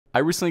I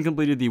recently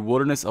completed the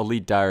Wilderness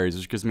Elite Diaries,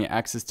 which gives me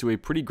access to a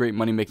pretty great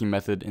money-making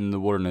method in the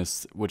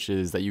wilderness, which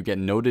is that you get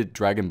noted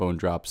dragon bone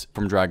drops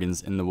from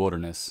dragons in the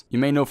wilderness. You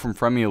may know from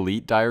Fremi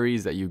Elite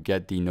Diaries that you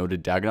get the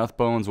noted Dagonoth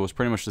bones, well, it's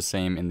pretty much the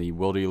same in the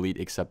Wildy Elite,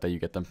 except that you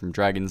get them from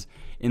dragons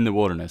in the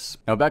wilderness.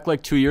 Now, back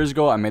like 2 years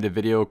ago, I made a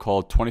video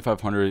called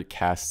 2500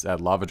 casts at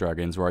lava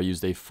dragons, where I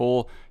used a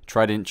full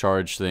trident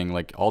charge thing,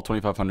 like all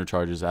 2500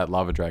 charges at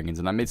lava dragons,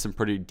 and I made some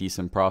pretty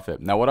decent profit.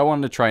 Now, what I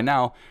wanted to try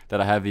now that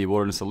I have the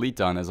Wilderness Elite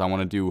done is I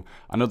want to do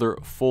another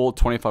full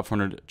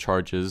 2500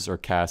 charges or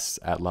casts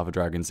at lava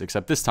dragons,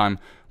 except this time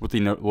with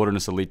the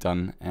Wilderness Elite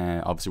done,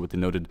 and obviously with the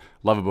noted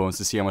lava bones,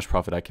 to see how much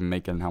profit I can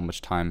make and how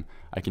much time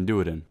I can do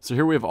it in. So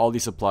here we have all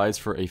these supplies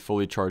for a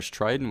fully charged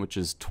trident, which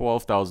is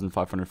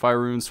 12,500 fire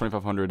runes,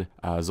 2500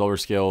 Zulrah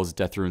scales,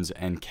 death runes,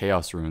 and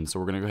chaos runes. So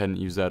we're going to go ahead and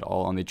use that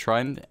all on the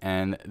trident,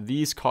 and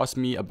these cost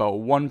me about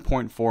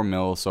 1.4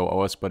 mil, so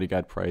OS Buddy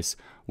Guide price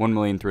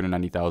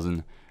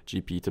 1,390,000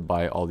 GP to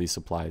buy all these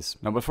supplies.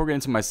 Now, before getting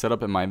into my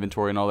setup and my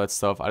inventory and all that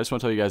stuff, I just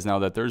want to tell you guys now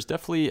that there's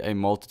definitely a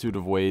multitude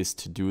of ways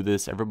to do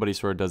this. Everybody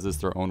sort of does this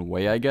their own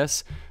way, I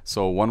guess.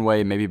 So one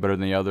way may be better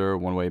than the other,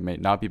 one way may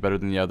not be better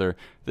than the other.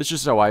 This is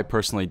just how I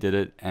personally did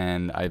it,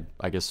 and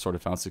I guess sort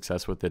of found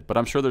success with it. But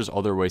I'm sure there's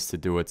other ways to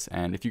do it,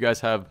 and if you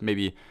guys have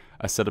maybe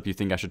a setup you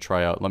think I should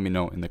try out, let me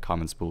know in the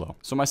comments below.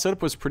 So my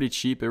setup was pretty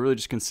cheap. It really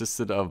just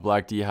consisted of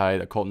Black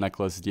D'hide, Occult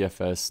Necklace,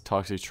 DFS,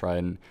 Toxic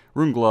Trident,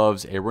 Rune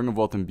Gloves, a Ring of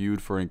Wealth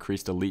imbued for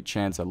increased elite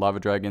chance at lava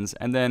dragons,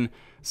 and then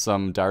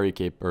some diary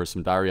cape or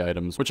some diary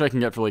items, which I can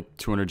get for like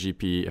 200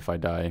 GP if I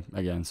die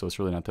again, so it's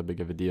really not that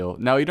big of a deal.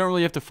 Now, you don't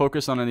really have to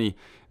focus on any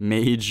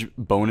mage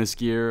bonus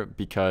gear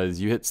because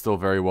you hit still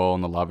very well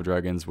on the lava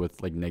dragons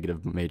with like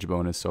negative mage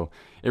bonus, so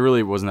it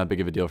really wasn't that big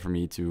of a deal for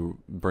me to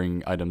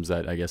bring items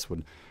that I guess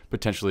would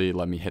potentially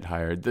let me hit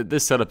higher.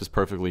 This setup is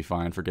perfectly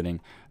fine for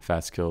getting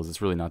fast kills.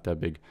 It's really not that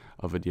big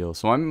of a deal.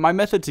 So my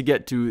method to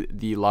get to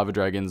the lava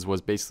dragons was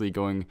basically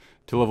going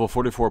to level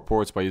 44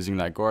 ports by using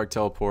that Gorak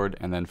teleport,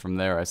 and then from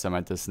there I set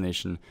my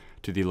destination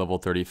to the level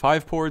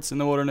 35 ports in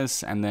the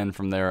wilderness, and then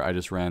from there I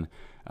just ran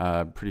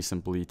pretty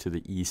simply to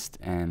the east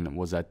and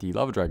was at the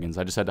lava dragons.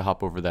 I just had to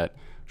hop over that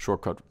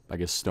shortcut, I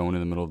guess, stone in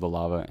the middle of the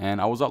lava, and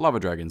I was at lava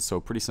dragons, so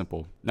pretty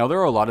simple. Now, there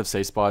are a lot of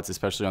safe spots,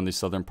 especially on the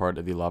southern part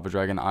of the lava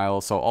dragon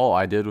isle, so all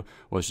I did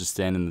was just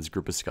stand in this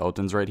group of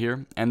skeletons right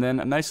here. And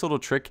then a nice little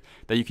trick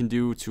that you can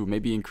do to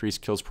maybe increase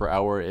kills per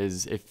hour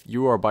is if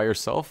you are by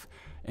yourself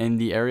in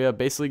the area,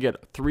 basically get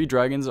 3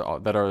 dragons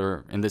that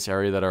are in this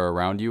area that are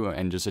around you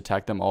and just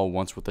attack them all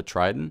once with the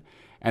trident,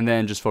 and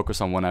then just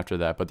focus on one after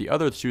that. But the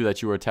other 2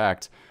 that you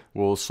attacked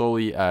will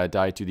slowly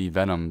die to the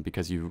venom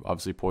because you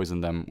obviously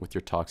poisoned them with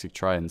your toxic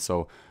trident.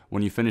 So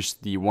when you finish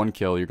the one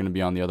kill, you're going to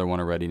be on the other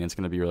one already, and it's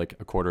going to be like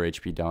a quarter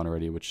HP down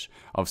already, which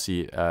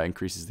obviously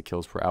increases the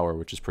kills per hour,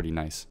 which is pretty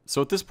nice.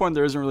 So at this point,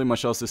 there isn't really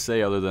much else to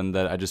say other than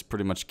that I just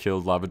pretty much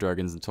killed lava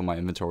dragons until my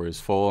inventory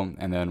is full,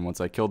 and then once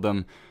I killed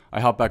them,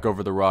 I hopped back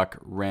over the rock,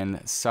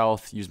 ran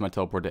south, used my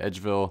teleport to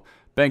Edgeville,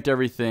 banked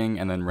everything,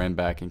 and then ran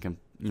back and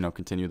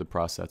continue the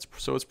process.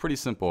 So it's pretty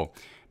simple.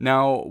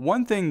 Now,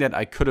 one thing that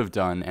I could have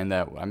done, and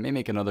that I may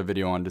make another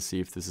video on to see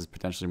if this is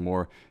potentially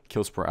more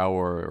kills per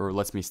hour or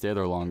lets me stay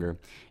there longer,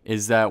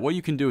 is that what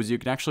you can do is you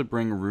can actually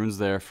bring runes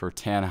there for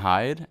tan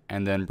hide,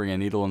 and then bring a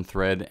needle and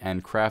thread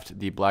and craft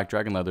the black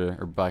dragon leather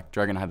or black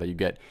dragon hide that you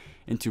get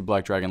into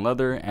black dragon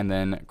leather, and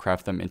then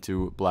craft them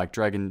into black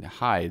dragon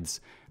hides,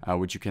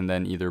 which you can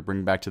then either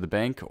bring back to the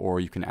bank or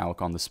you can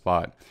alch on the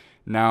spot.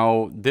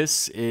 Now,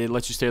 it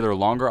lets you stay there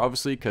longer,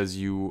 obviously, because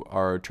you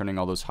are turning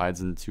all those hides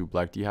into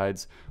black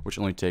D'hides, which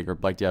only take, or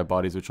black D'hide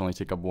bodies, which only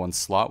take up 1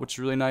 slot, which is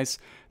really nice.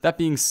 That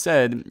being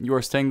said, you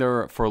are staying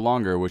there for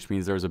longer, which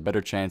means there's a better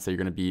chance that you're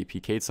going to be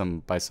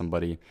PK'd by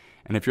somebody.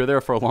 And if you're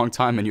there for a long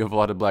time and you have a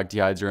lot of black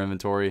D'hides in your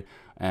inventory,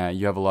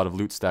 you have a lot of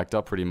loot stacked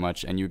up pretty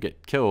much, and you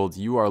get killed,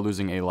 you are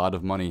losing a lot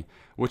of money,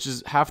 which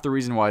is half the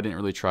reason why I didn't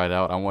really try it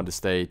out. I wanted to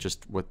stay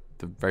just with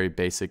the very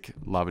basic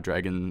lava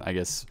dragon, I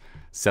guess,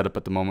 setup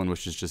at the moment,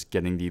 which is just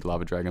getting the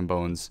lava dragon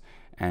bones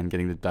and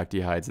getting the black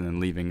D'hides and then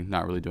leaving,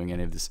 not really doing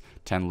any of this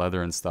tan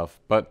leather and stuff.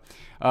 But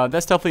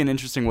that's definitely an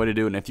interesting way to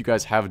do it, and if you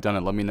guys have done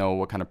it, let me know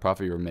what kind of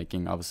profit you're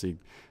making, obviously,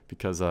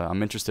 because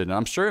I'm interested. And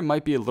I'm sure it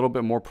might be a little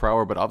bit more per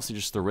hour, but obviously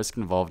just the risk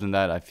involved in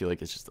that, I feel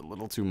like it's just a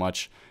little too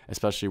much,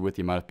 especially with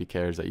the amount of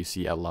PKers that you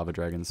see at lava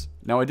dragons.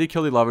 Now, I did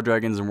kill the lava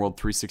dragons in World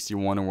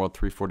 361 and World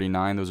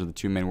 349. Those are the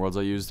 2 main worlds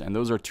I used, and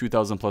those are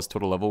 2,000 plus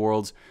total level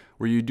worlds,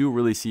 where you do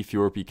really see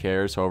fewer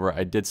PKers. However,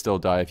 I did still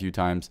die a few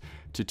times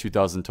to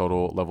 2,000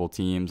 total level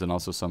teams, and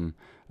also some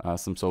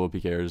solo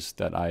PKers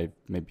that I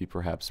maybe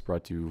perhaps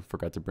forgot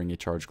to bring a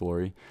charge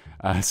glory.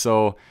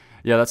 So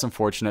yeah, that's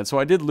unfortunate. So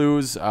I did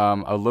lose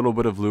a little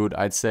bit of loot,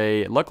 I'd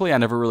say. Luckily, I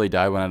never really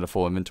died when I had a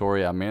full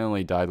inventory. I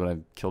mainly died when I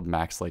killed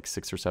max like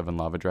 6 or 7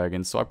 lava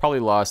dragons. So I probably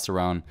lost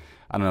around,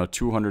 I don't know,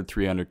 200,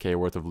 300k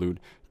worth of loot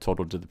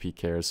total to the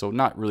PKers. So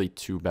not really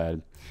too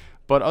bad.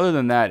 But other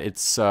than that,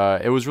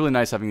 it was really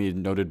nice having the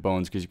noted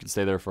bones because you can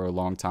stay there for a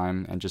long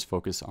time and just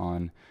focus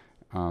on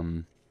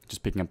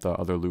just picking up the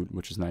other loot,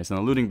 which is nice. And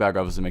the looting bag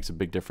obviously makes a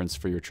big difference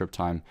for your trip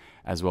time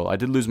as well. I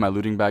did lose my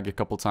looting bag a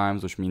couple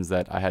times, which means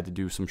that I had to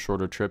do some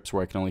shorter trips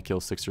where I can only kill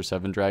 6 or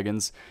 7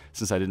 dragons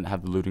since I didn't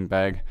have the looting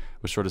bag,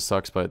 which sort of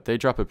sucks, but they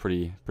drop it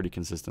pretty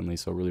consistently,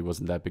 so it really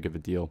wasn't that big of a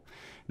deal.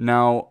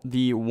 Now,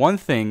 the one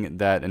thing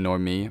that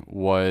annoyed me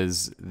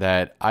was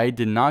that I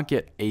did not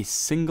get a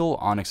single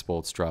Onyx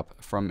Bolts drop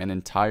from an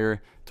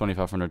entire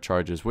 2500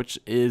 charges, which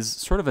is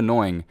sort of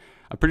annoying.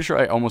 I'm pretty sure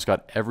I almost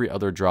got every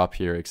other drop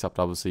here, except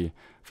obviously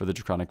for the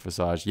Draconic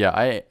Visage. Yeah,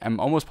 I am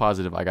almost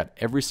positive I got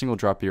every single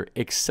drop here,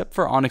 except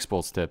for Onyx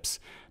Bolts tips.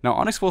 Now,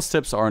 Onyx Bolts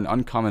tips are an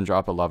uncommon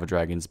drop at Lava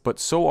Dragons, but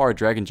so are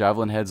Dragon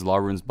Javelin Heads, Law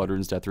Runes, Blood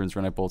Runes, Death Runes,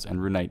 Runite Bolts,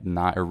 and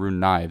Rune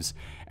Knives.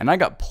 And I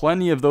got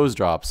plenty of those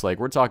drops. Like,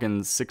 we're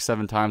talking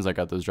 6-7 times I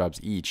got those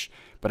drops each.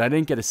 But I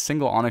didn't get a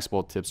single Onyx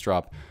Bolt tips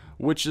drop,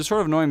 which is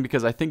sort of annoying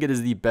because I think it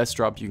is the best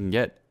drop you can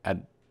get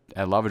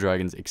at Lava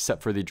Dragons,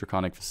 except for the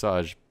Draconic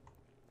Visage.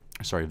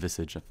 Sorry,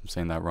 Visage, I'm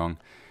saying that wrong.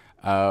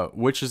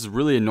 Which is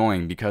really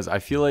annoying because I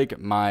feel like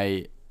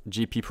my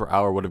GP per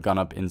hour would have gone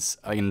up in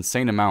an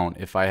insane amount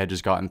if I had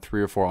just gotten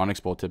 3 or 4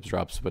 Onyx Bolt tips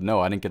drops, but no,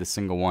 I didn't get a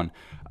single one.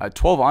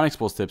 12 Onyx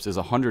Bolt tips is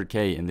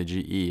 100k in the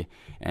GE,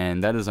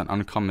 and that is an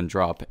uncommon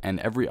drop, and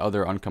every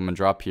other uncommon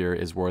drop here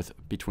is worth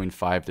between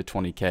 5 to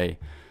 20k,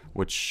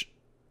 which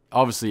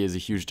obviously is a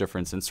huge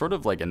difference, and sort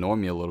of like annoy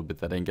me a little bit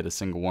that I didn't get a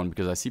single one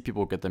because I see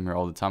people get them here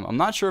all the time. I'm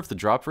not sure if the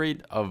drop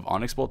rate of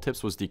Onyx Bolt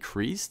tips was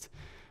decreased,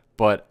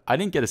 but I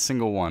didn't get a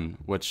single one,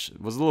 which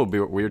was a little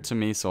bit weird to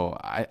me. So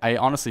I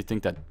honestly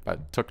think that I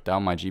took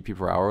down my GP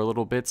per hour a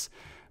little bit,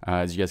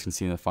 as you guys can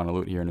see in the final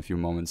loot here in a few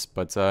moments.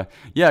 But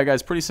yeah,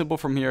 guys, pretty simple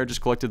from here.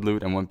 Just collected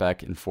loot and went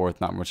back and forth.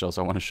 Not much else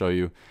I want to show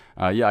you.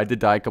 Yeah, I did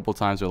die a couple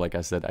times, but like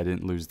I said, I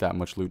didn't lose that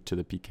much loot to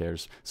the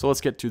PKers. So let's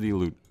get to the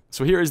loot.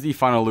 So here is the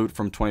final loot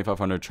from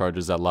 2500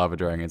 charges at Lava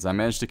Dragons. I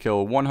managed to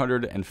kill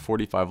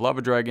 145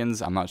 Lava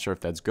Dragons. I'm not sure if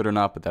that's good or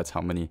not, but that's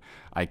how many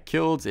I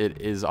killed. It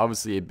is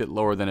obviously a bit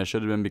lower than it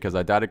should have been because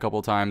I died a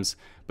couple times,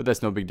 but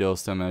that's no big deal.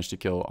 Still managed to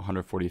kill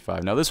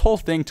 145. Now this whole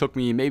thing took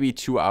me maybe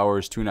 2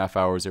 hours, 2.5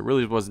 hours. It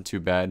really wasn't too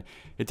bad.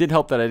 It did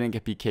help that I didn't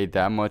get PK'd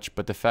that much,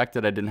 but the fact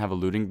that I didn't have a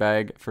looting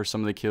bag for some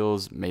of the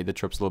kills made the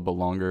trips a little bit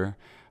longer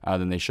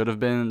than they should have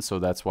been, so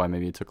that's why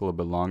maybe it took a little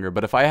bit longer.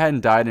 But if I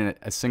hadn't died in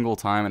a single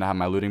time and I had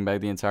my looting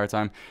bag the entire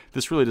time,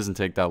 this really doesn't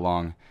take that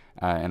long,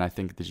 and I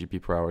think the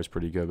GP per hour is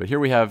pretty good. But here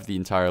we have the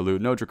entire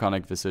loot. No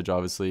Draconic Visage,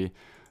 obviously.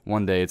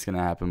 One day it's going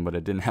to happen, but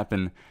it didn't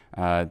happen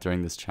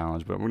during this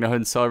challenge. But we're going to go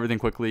ahead and sell everything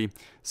quickly.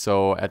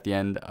 So at the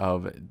end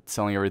of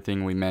selling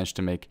everything, we managed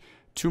to make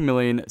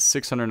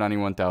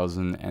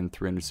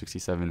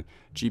 2,691,367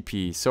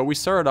 GP. So we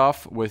started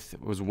off with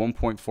was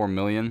 1.4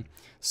 million.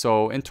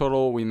 So in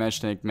total, we managed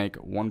to make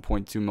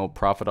 1.2 mil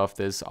profit off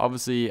this.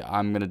 Obviously,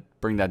 I'm gonna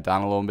bring that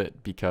down a little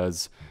bit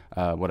because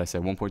what I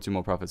said, 1.2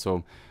 mil profit.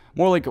 So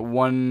more like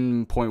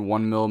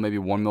 1.1 mil, maybe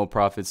 1 mil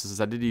profits. Since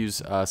I did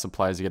use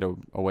supplies to get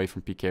away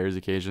from PKers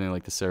occasionally,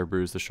 like the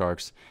Cerebrus, the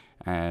Sharks,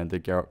 and the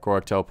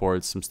Gorak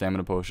Teleports, some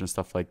stamina potions,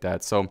 stuff like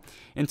that. So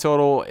in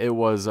total, it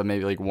was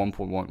maybe like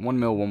 1.1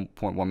 mil,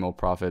 1.1 mil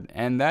profit,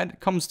 and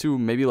that comes to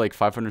maybe like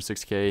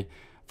 506k,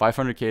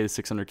 500k to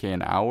 600k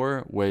an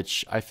hour,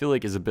 which I feel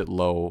like is a bit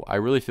low. I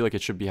really feel like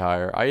it should be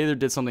higher. I either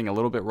did something a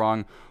little bit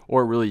wrong,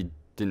 or it really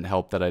didn't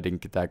help that I didn't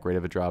get that great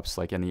of a drops,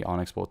 like any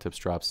Onyx Bolt tips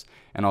drops,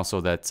 and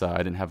also that I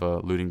didn't have a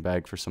looting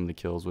bag for some of the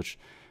kills, which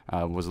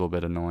was a little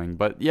bit annoying.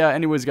 But yeah,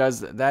 anyways, guys,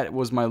 that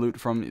was my loot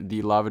from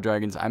the Lava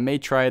Dragons. I may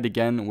try it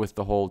again with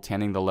the whole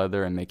tanning the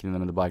leather and making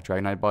them into Black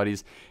Dragonite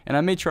bodies, and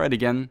I may try it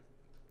again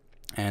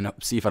and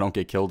see if I don't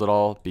get killed at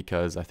all,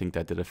 because I think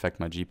that did affect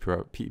my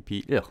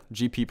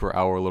GP per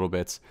hour a little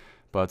bit.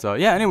 But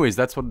yeah, anyways,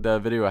 that's what the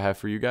video I have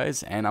for you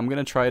guys, and I'm going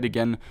to try it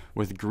again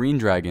with green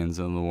dragons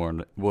in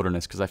the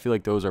wilderness, because I feel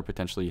like those are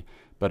potentially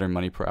better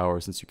money per hour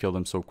since you kill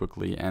them so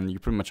quickly, and you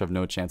pretty much have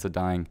no chance of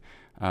dying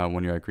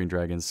when you're at green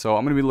dragons. So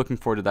I'm going to be looking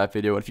forward to that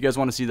video. If you guys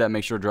want to see that,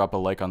 make sure to drop a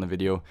like on the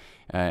video,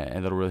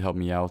 and that'll really help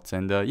me out.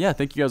 And yeah,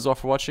 thank you guys all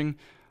for watching.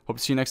 Hope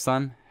to see you next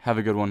time. Have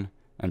a good one,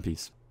 and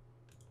peace.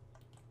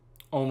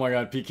 Oh my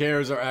god,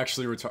 PKers are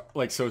actually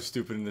like so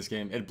stupid in this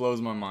game. It blows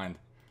my mind.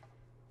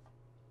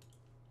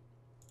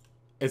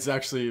 It's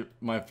actually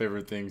my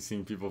favorite thing,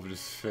 seeing people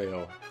just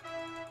fail.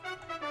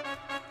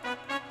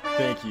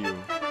 Thank you.